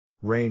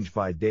Range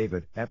by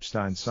David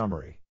Epstein.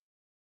 Summary.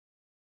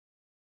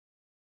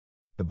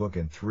 The book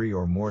in 3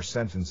 or more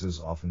sentences.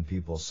 Often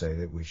people say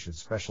that we should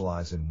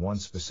specialize in one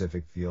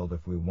specific field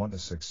if we want to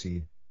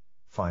succeed.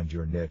 Find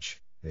your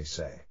niche, they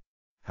say.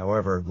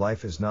 However,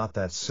 life is not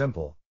that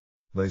simple.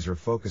 Laser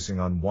focusing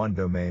on one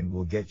domain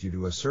will get you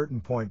to a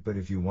certain point, but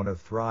if you want to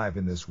thrive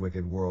in this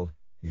wicked world,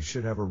 you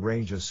should have a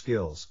range of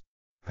skills.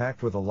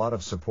 Packed with a lot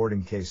of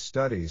supporting case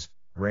studies,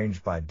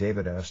 Range by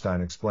David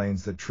Epstein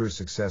explains that true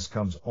success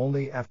comes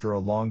only after a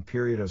long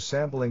period of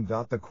sampling.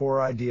 The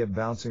core idea of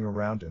bouncing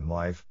around in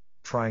life,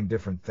 trying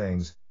different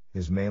things,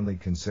 is mainly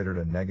considered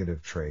a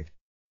negative trait.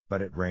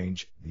 But at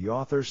Range, the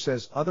author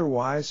says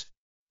otherwise.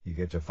 You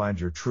get to find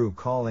your true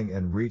calling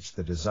and reach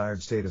the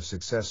desired state of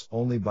success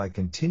only by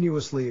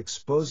continuously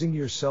exposing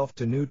yourself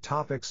to new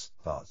topics,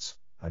 thoughts,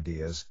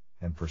 ideas,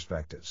 and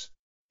perspectives.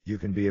 You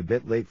can be a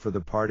bit late for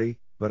the party,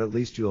 but at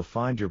least you'll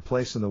find your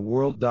place in the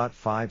world.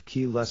 5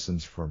 key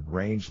lessons from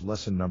Range.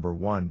 Lesson number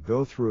 1,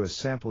 go through a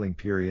sampling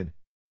period.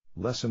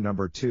 Lesson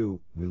number 2,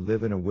 we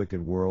live in a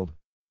wicked world.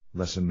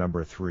 Lesson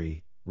number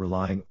 3,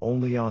 relying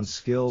only on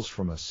skills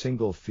from a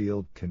single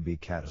field can be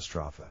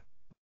catastrophic.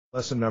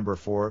 Lesson number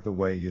 4, the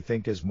way you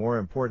think is more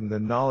important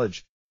than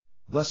knowledge.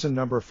 Lesson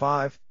number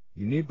 5,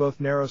 you need both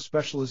narrow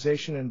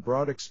specialization and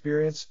broad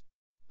experience.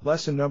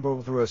 Lesson number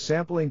 1, through a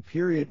sampling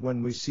period.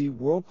 When we see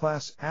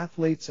world-class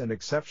athletes and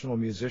exceptional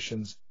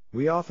musicians,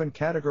 we often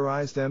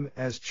categorize them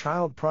as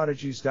child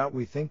prodigies.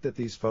 We think that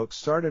these folks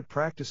started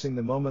practicing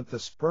the moment the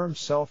sperm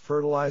cell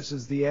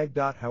fertilizes the egg.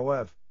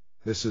 However,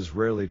 this is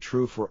rarely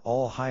true for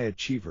all high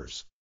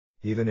achievers.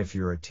 Even if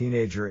you're a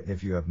teenager and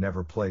if you have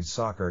never played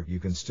soccer, you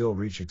can still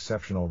reach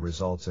exceptional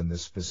results in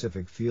this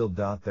specific field.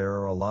 There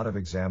are a lot of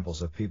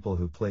examples of people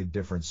who played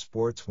different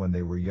sports when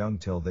they were young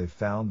till they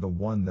found the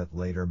one that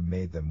later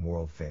made them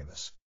world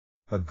famous.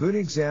 A good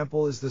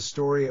example is the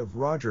story of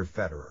Roger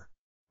Federer,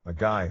 a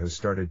guy who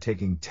started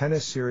taking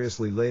tennis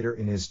seriously later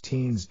in his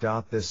teens.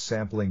 This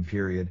sampling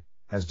period,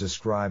 as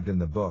described in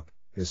the book,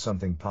 is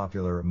something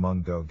popular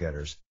among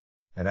go-getters,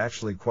 and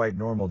actually quite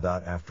normal.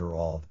 After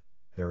all,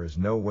 there is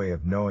no way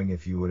of knowing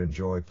if you would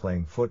enjoy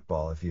playing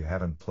football if you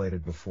haven't played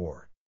it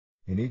before.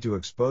 You need to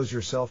expose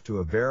yourself to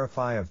a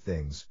variety of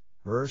things,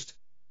 first,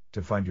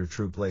 to find your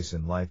true place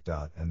in life.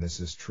 And this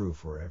is true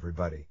for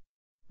everybody,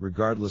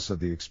 regardless of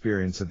the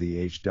experience of the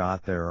age.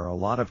 There are a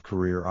lot of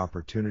career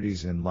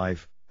opportunities in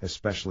life,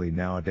 especially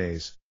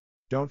nowadays.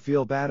 Don't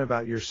feel bad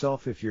about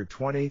yourself if you're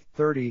 20,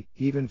 30,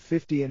 even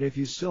 50, and if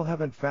you still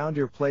haven't found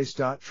your place.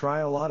 Try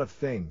a lot of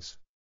things.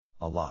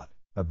 A lot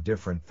of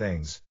different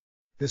things.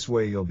 This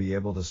way you'll be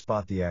able to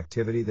spot the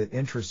activity that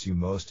interests you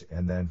most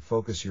and then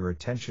focus your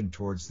attention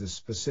towards this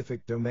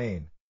specific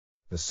domain.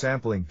 The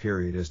sampling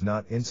period is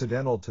not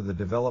incidental to the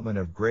development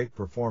of great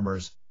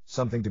performers,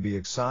 something to be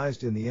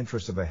excised in the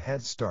interest of a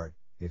head start.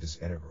 It is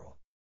integral.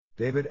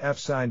 David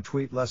Epstein.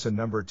 Tweet. Lesson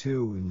number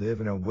 2, we live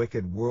in a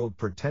wicked world.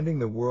 Pretending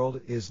the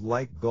world is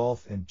like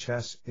golf and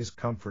chess is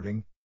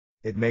comforting.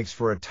 It makes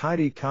for a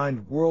tidy,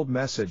 kind world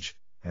message,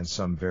 and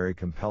some very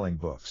compelling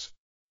books.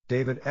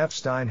 David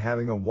Epstein.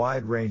 Having a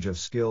wide range of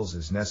skills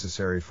is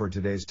necessary for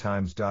today's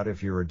times.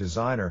 If you're a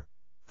designer,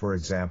 for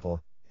example,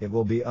 it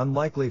will be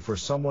unlikely for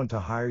someone to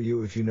hire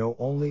you if you know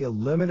only a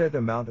limited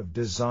amount of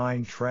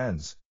design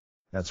trends.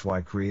 That's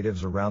why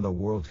creatives around the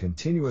world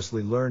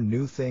continuously learn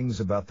new things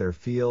about their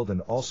field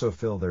and also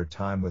fill their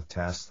time with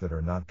tasks that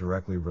are not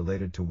directly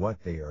related to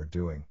what they are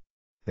doing.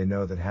 They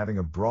know that having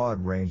a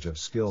broad range of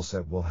skill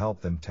set will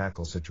help them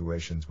tackle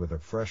situations with a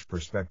fresh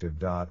perspective.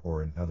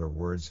 Or in other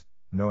words,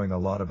 knowing a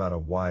lot about a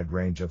wide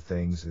range of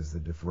things is the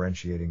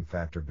differentiating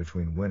factor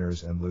between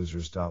winners and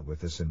losers. With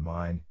this in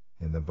mind,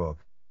 in the book,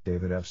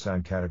 David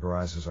Epstein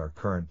categorizes our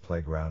current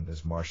playground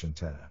as Martian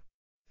tennis.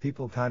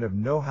 People kind of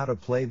know how to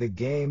play the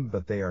game,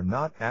 but they are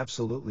not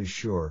absolutely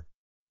sure.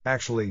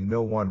 Actually,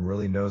 no one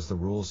really knows the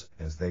rules,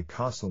 as they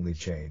constantly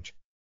change.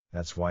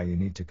 That's why you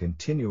need to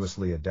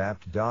continuously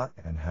adapt.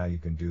 And how you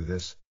can do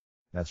this?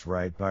 That's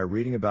right, by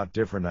reading about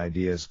different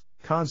ideas,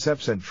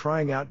 concepts, and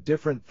trying out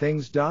different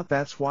things.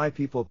 That's why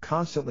people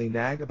constantly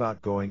nag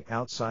about going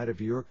outside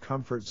of your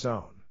comfort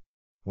zone.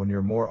 When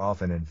you're more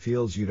often in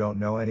fields you don't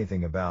know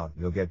anything about,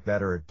 you'll get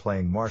better at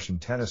playing Martian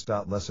tennis.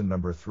 Lesson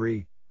number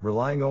 3,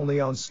 relying only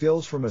on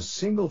skills from a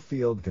single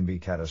field can be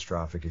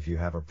catastrophic. If you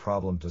have a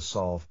problem to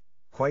solve,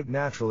 quite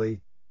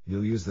naturally,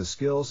 you'll use the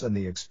skills and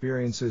the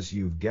experiences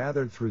you've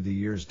gathered through the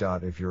years.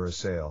 If you're a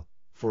sailor,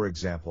 for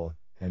example,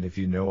 and if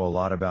you know a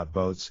lot about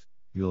boats,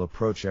 you'll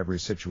approach every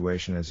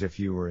situation as if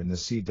you were in the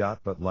sea.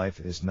 But life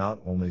is not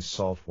only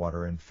salt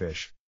water and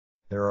fish.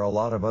 There are a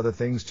lot of other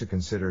things to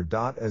consider.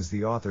 As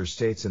the author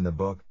states in the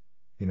book,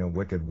 in a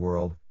wicked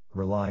world,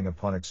 relying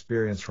upon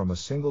experience from a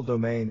single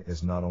domain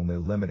is not only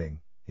limiting,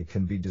 it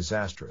can be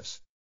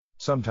disastrous.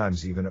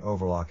 Sometimes even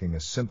overlooking a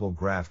simple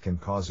graph can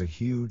cause a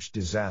huge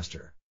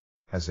disaster.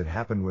 As it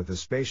happened with the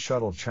Space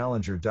Shuttle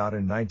Challenger.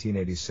 In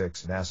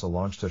 1986, NASA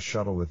launched a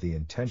shuttle with the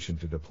intention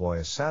to deploy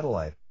a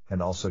satellite,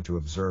 and also to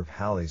observe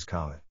Halley's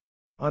Comet.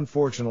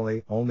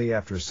 Unfortunately, only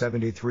after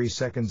 73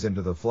 seconds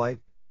into the flight,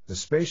 The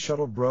space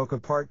shuttle broke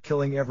apart,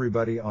 killing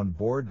everybody on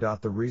board.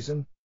 The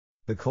reason?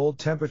 The cold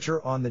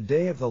temperature on the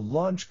day of the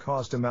launch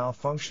caused a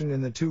malfunction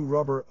in the two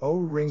rubber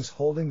O-rings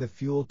holding the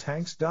fuel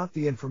tanks.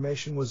 The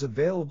information was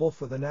available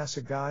for the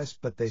NASA guys,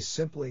 but they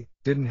simply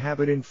didn't have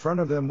it in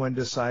front of them when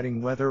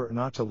deciding whether or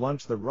not to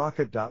launch the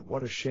rocket.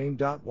 What a shame.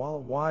 While a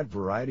wide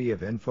variety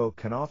of info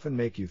can often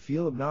make you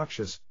feel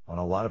obnoxious, on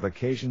a lot of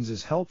occasions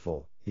is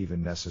helpful,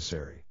 even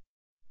necessary.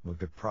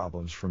 Look at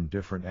problems from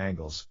different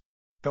angles.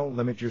 Don't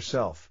limit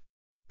yourself.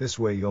 This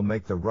way you'll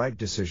make the right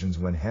decisions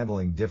when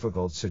handling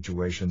difficult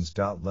situations.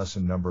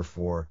 Lesson number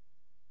 4.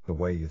 The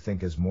way you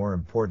think is more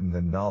important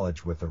than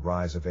knowledge. With the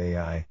rise of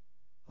AI,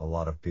 a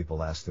lot of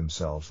people ask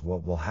themselves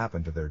what will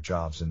happen to their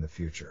jobs in the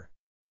future.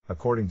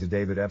 According to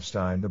David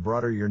Epstein, the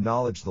broader your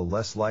knowledge, the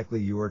less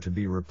likely you are to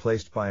be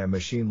replaced by a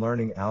machine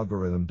learning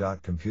algorithm.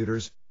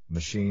 Computers,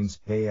 machines,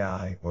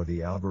 AI, or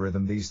the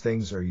algorithm these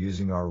things are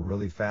using are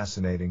really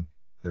fascinating,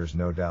 there's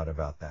no doubt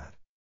about that.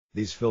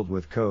 These filled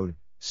with code,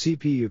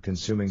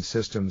 CPU-consuming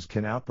systems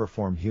can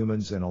outperform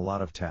humans in a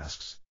lot of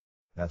tasks.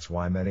 That's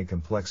why many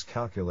complex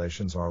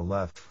calculations are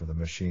left for the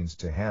machines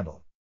to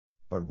handle.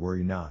 But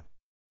worry not.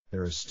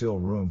 There is still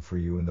room for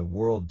you in the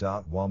world.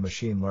 While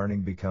machine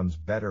learning becomes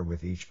better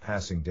with each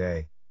passing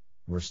day,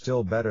 we're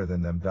still better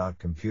than them.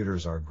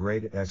 Computers are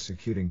great at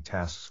executing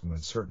tasks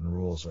when certain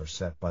rules are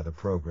set by the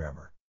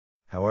programmer.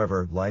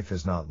 However, life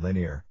is not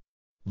linear.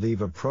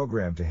 Leave a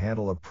program to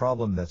handle a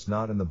problem that's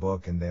not in the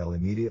book and they'll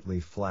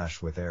immediately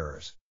flash with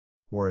errors.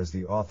 Or as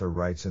the author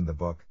writes in the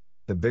book,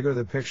 the bigger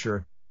the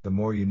picture, the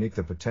more unique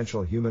the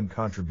potential human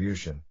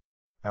contribution.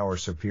 Our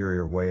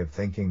superior way of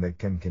thinking that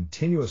can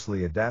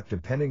continuously adapt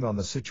depending on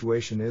the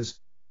situation is,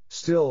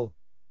 still,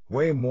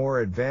 way more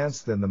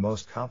advanced than the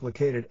most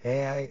complicated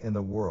AI in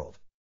the world.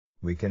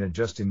 We can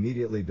adjust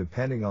immediately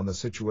depending on the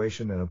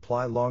situation and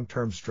apply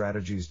long-term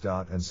strategies.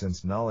 And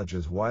since knowledge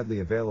is widely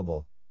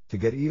available, to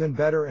get even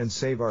better and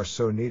save our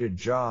so-needed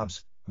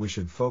jobs, we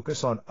should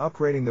focus on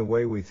upgrading the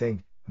way we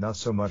think, not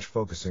so much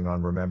focusing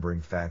on remembering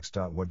facts.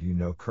 What do you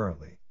know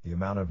currently? The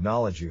amount of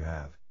knowledge you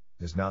have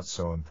is not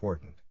so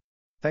important.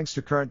 Thanks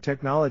to current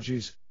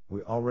technologies,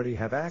 we already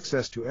have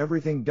access to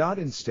everything.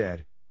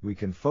 Instead, we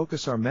can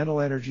focus our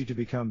mental energy to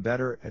become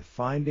better at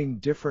finding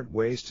different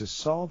ways to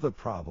solve the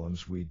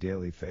problems we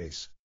daily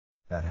face.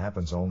 That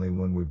happens only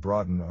when we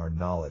broaden our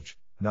knowledge,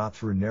 not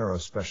through narrow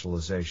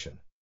specialization.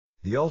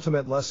 The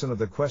ultimate lesson of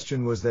the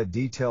question was that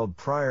detailed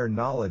prior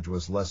knowledge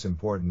was less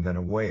important than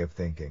a way of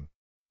thinking.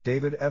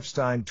 David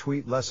Epstein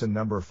tweet lesson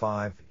number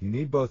 5, you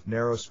need both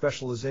narrow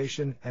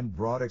specialization and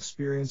broad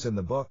experience. In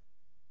the book,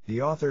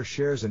 the author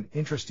shares an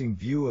interesting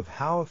view of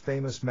how a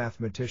famous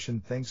mathematician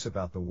thinks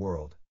about the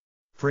world.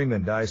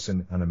 Freeman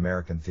Dyson, an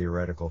American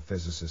theoretical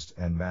physicist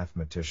and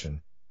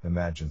mathematician,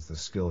 imagines the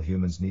skill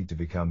humans need to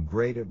become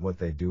great at what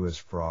they do as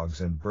frogs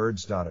and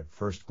birds. At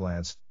first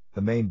glance, the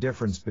main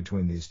difference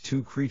between these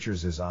two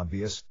creatures is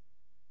obvious.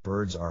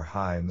 Birds are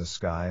high in the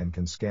sky and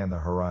can scan the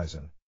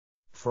horizon.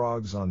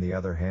 Frogs, on the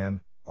other hand,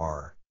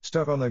 are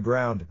stuck on the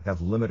ground, have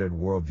limited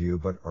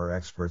worldview but are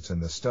experts in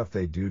the stuff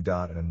they do.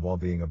 And while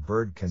being a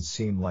bird can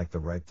seem like the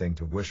right thing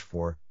to wish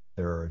for,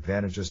 there are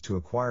advantages to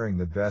acquiring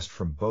the best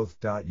from both.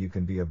 You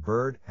can be a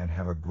bird and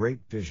have a great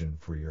vision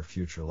for your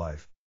future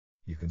life.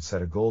 You can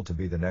set a goal to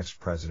be the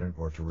next president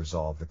or to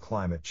resolve the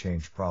climate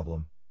change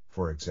problem,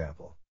 for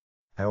example.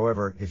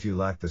 However, if you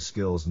lack the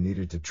skills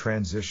needed to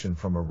transition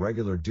from a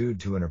regular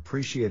dude to an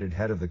appreciated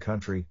head of the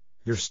country,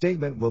 your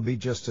statement will be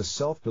just a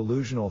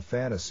self-delusional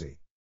fantasy.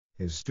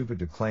 It is stupid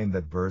to claim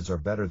that birds are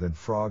better than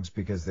frogs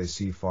because they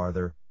see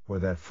farther, or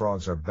that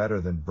frogs are better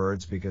than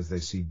birds because they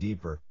see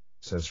deeper,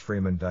 says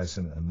Freeman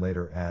Dyson, and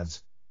later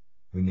adds,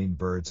 we need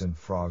birds and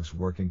frogs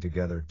working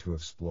together to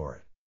explore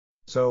it.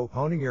 So,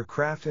 honing your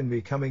craft and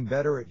becoming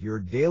better at your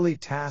daily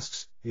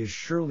tasks is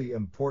surely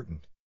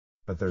important.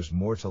 But there's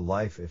more to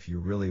life if you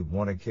really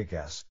want to kick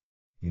ass.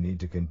 You need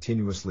to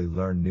continuously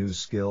learn new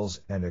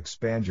skills and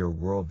expand your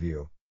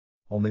worldview.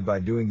 Only by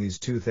doing these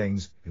two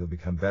things, you'll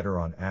become better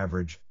on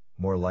average,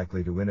 more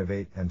likely to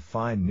innovate and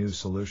find new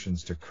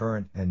solutions to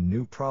current and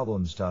new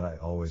problems. I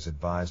always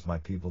advise my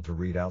people to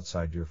read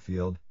outside your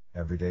field,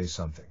 every day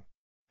something.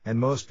 And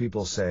most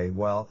people say,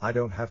 well, I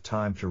don't have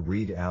time to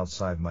read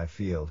outside my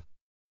field.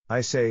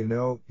 I say,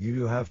 no, you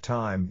do have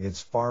time,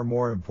 it's far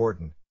more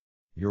important.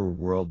 Your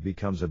world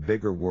becomes a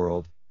bigger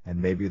world,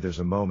 and maybe there's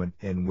a moment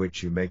in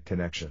which you make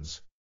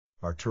connections.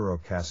 Arturo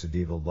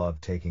Casadeville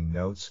loved taking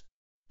notes.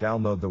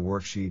 Download the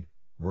worksheet.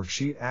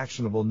 Worksheet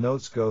actionable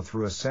notes go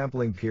through a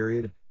sampling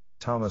period.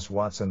 Thomas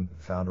Watson,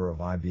 founder of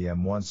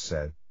IBM, once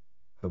said,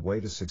 the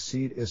way to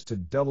succeed is to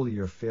double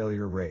your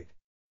failure rate.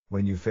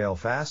 When you fail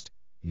fast,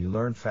 you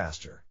learn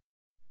faster.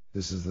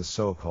 This is the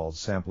so-called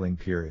sampling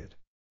period.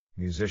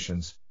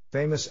 Musicians,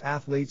 famous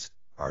athletes,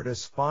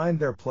 artists find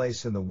their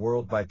place in the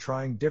world by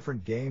trying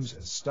different games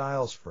and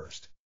styles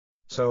first.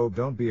 So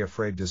don't be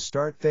afraid to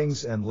start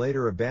things and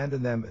later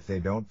abandon them if they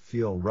don't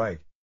feel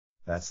right.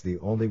 That's the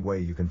only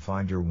way you can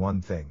find your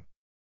one thing.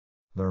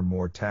 Learn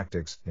more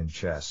tactics in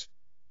chess.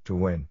 To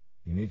win,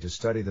 you need to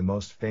study the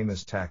most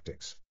famous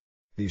tactics.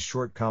 These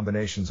short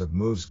combinations of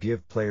moves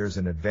give players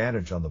an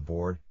advantage on the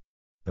board.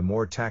 The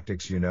more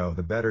tactics you know,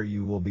 the better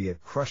you will be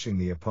at crushing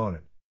the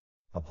opponent.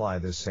 Apply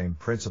this same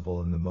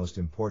principle in the most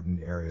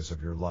important areas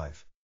of your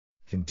life.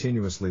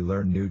 Continuously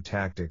learn new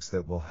tactics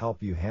that will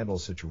help you handle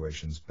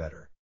situations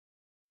better.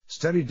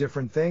 Study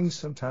different things.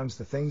 Sometimes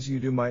the things you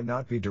do might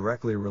not be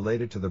directly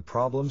related to the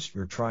problems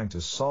you're trying to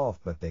solve,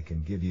 but they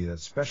can give you that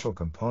special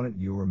component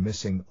you were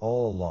missing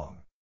all along.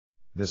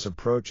 This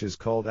approach is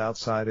called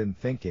outside-in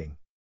thinking.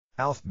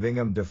 Alf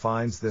Bingham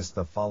defines this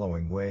the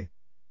following way: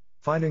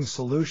 finding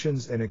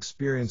solutions and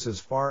experiences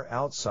far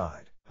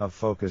outside of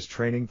focus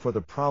training for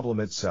the problem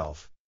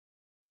itself.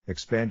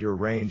 Expand your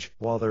range.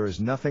 While there is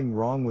nothing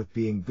wrong with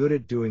being good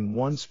at doing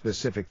one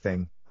specific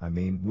thing,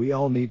 we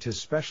all need to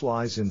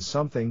specialize in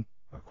something.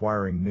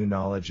 Acquiring new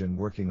knowledge and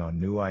working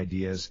on new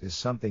ideas is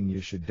something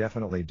you should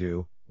definitely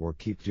do, or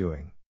keep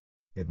doing.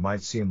 It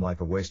might seem like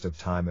a waste of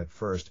time at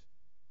first,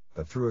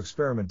 but through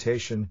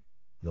experimentation,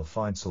 you'll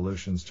find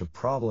solutions to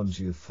problems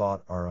you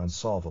thought are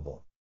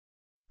unsolvable.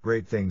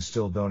 Great things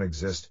still don't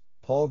exist.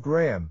 Paul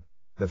Graham,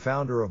 the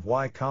founder of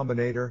Y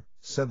Combinator,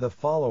 said the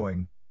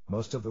following: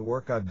 most of the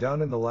work I've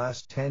done in the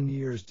last 10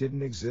 years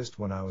didn't exist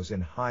when I was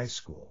in high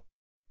school.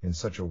 In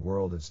such a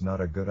world, it's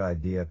not a good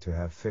idea to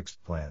have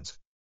fixed plans.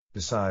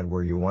 Decide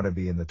where you want to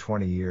be in the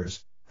 20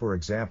 years, for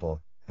example,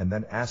 and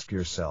then ask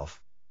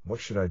yourself, what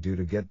should I do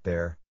to get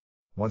there?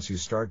 Once you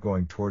start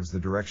going towards the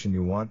direction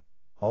you want,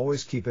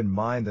 always keep in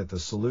mind that the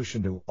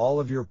solution to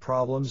all of your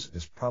problems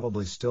is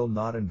probably still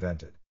not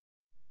invented.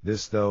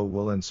 This, though,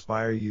 will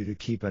inspire you to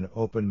keep an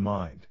open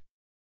mind.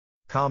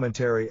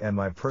 Commentary and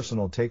my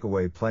personal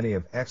takeaway: plenty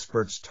of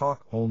experts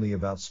talk only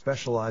about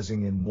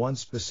specializing in one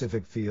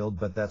specific field,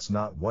 but that's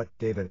not what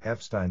David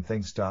Epstein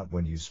thinks.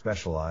 When you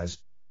specialize,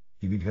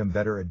 you become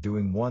better at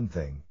doing one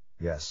thing,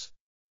 yes.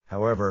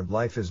 However,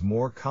 life is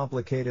more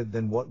complicated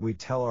than what we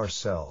tell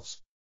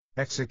ourselves.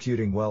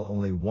 Executing well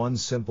only one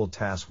simple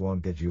task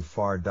won't get you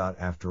far.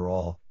 After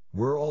all,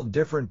 we're all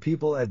different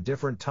people at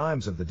different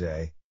times of the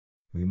day.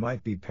 We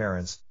might be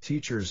parents,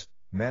 teachers,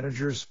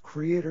 managers,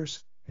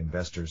 creators,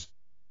 investors,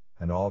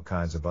 and all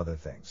kinds of other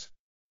things.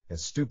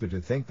 It's stupid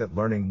to think that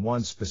learning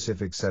one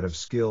specific set of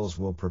skills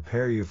will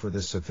prepare you for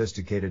this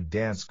sophisticated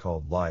dance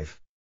called life.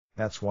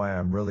 That's why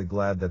I'm really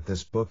glad that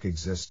this book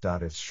exists.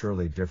 It's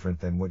surely different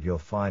than what you'll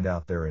find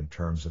out there in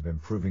terms of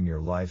improving your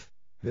life,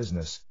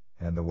 business,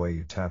 and the way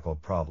you tackle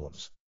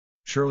problems.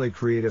 Surely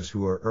creatives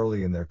who are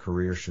early in their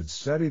career should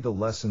study the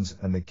lessons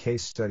and the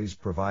case studies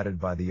provided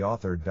by the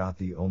author.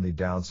 The only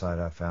downside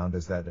I found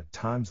is that at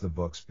times the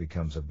book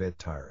becomes a bit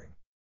tiring.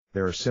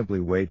 There are simply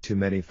way too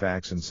many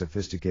facts and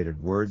sophisticated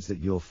words that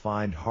you'll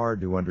find hard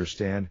to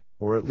understand,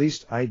 or at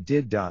least I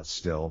did.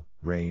 Still,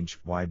 Range: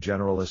 Why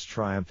Generalists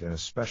Triumph in a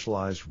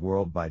Specialized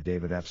World by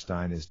David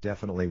Epstein is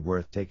definitely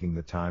worth taking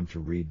the time to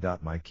read.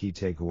 My key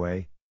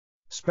takeaway: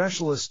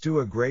 specialists do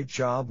a great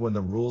job when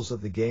the rules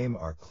of the game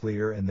are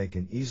clear and they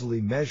can easily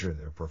measure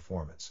their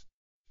performance.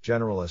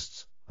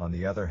 Generalists, on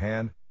the other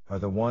hand, are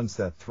the ones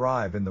that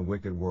thrive in the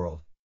wicked world,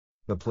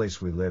 the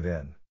place we live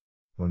in.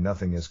 When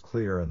nothing is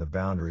clear and the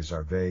boundaries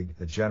are vague,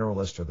 the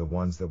generalists are the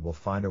ones that will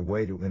find a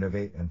way to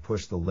innovate and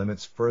push the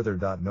limits further.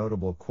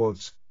 Notable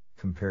quotes: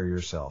 compare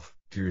yourself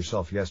to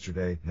yourself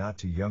yesterday, not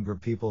to younger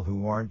people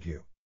who aren't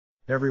you.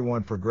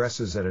 Everyone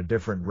progresses at a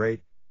different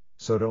rate,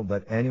 so don't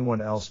let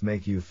anyone else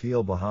make you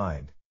feel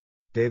behind.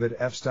 David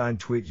Epstein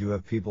tweet: you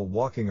have people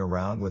walking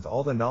around with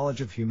all the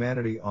knowledge of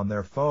humanity on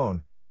their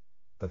phone,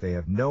 but they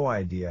have no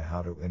idea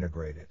how to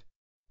integrate it.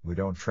 We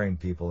don't train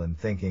people in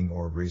thinking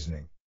or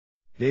reasoning.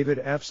 David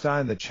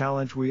Epstein: the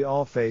challenge we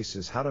all face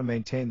is how to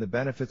maintain the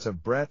benefits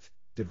of breadth,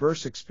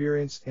 diverse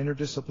experience,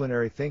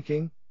 interdisciplinary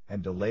thinking,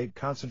 and delayed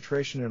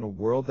concentration in a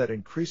world that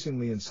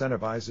increasingly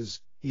incentivizes,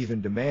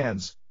 even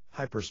demands,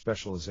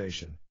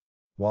 hyper-specialization.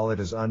 While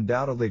it is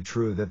undoubtedly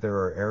true that there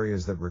are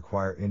areas that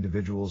require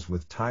individuals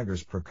with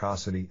tiger's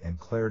precocity and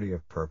clarity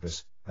of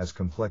purpose, as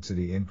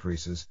complexity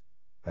increases,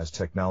 as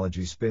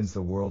technology spins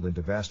the world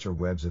into vaster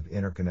webs of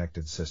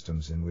interconnected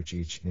systems in which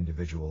each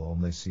individual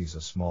only sees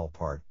a small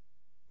part,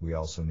 we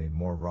also need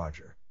more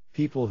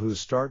people who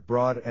start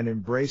broad and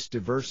embrace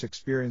diverse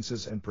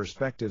experiences and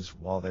perspectives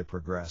while they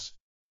progress.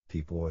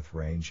 People with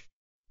range.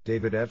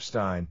 David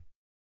Epstein: